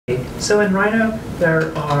So in Rhino,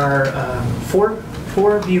 there are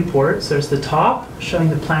four viewports. There's the top, showing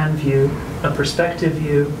the plan view, a perspective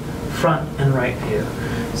view, front and right view.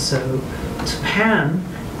 So to pan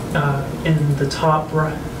in the top,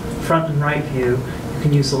 front and right view, you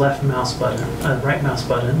can use the right mouse button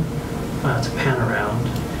to pan around.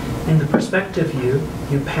 In the perspective view,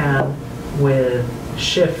 you pan with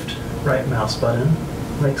shift right mouse button,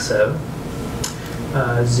 like so.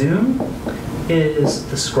 Zoom is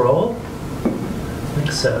the scroll,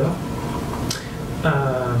 like so.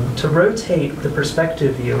 To rotate the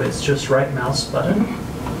perspective view, it's just right mouse button,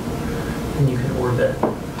 and you can orbit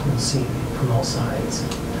and see from all sides.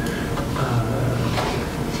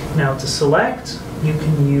 Now to select, you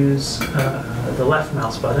can use the left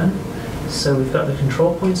mouse button. So we've got the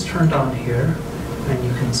control points turned on here, and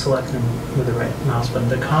you can select them with the right mouse button.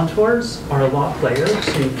 The contours are lock layers,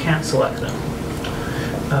 so you can't select them.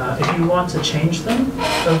 If you want to change them,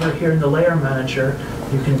 over here in the Layer Manager,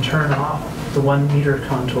 you can turn off the 1 meter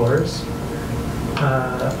contours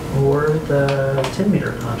or the 10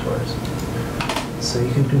 meter contours. So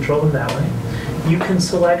you can control them that way. You can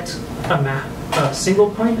select a single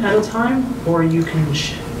point at a time, or you can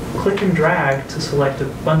click and drag to select a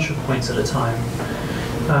bunch of points at a time.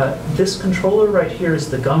 This controller right here is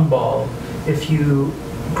the gumball. If you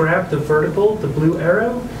grab the vertical, the blue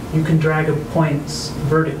arrow, you can drag points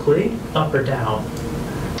vertically, up or down,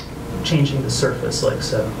 changing the surface like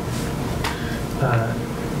so.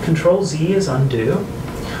 Control Z is undo.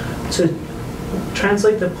 To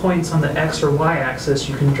translate the points on the X or Y axis,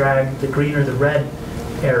 you can drag the green or the red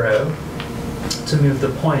arrow to move the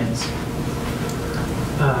points.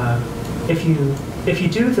 If you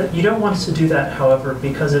do that, you don't want to do that, however,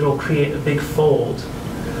 because it'll create a big fold,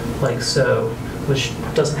 like so, which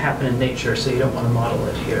doesn't happen in nature, so you don't want to model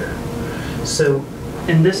it here. So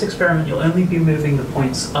in this experiment, you'll only be moving the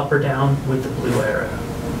points up or down with the blue arrow.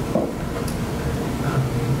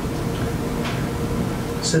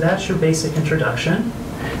 So that's your basic introduction.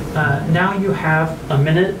 Now you have a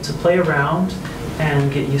minute to play around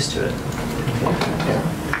and get used to it.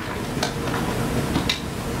 Yeah.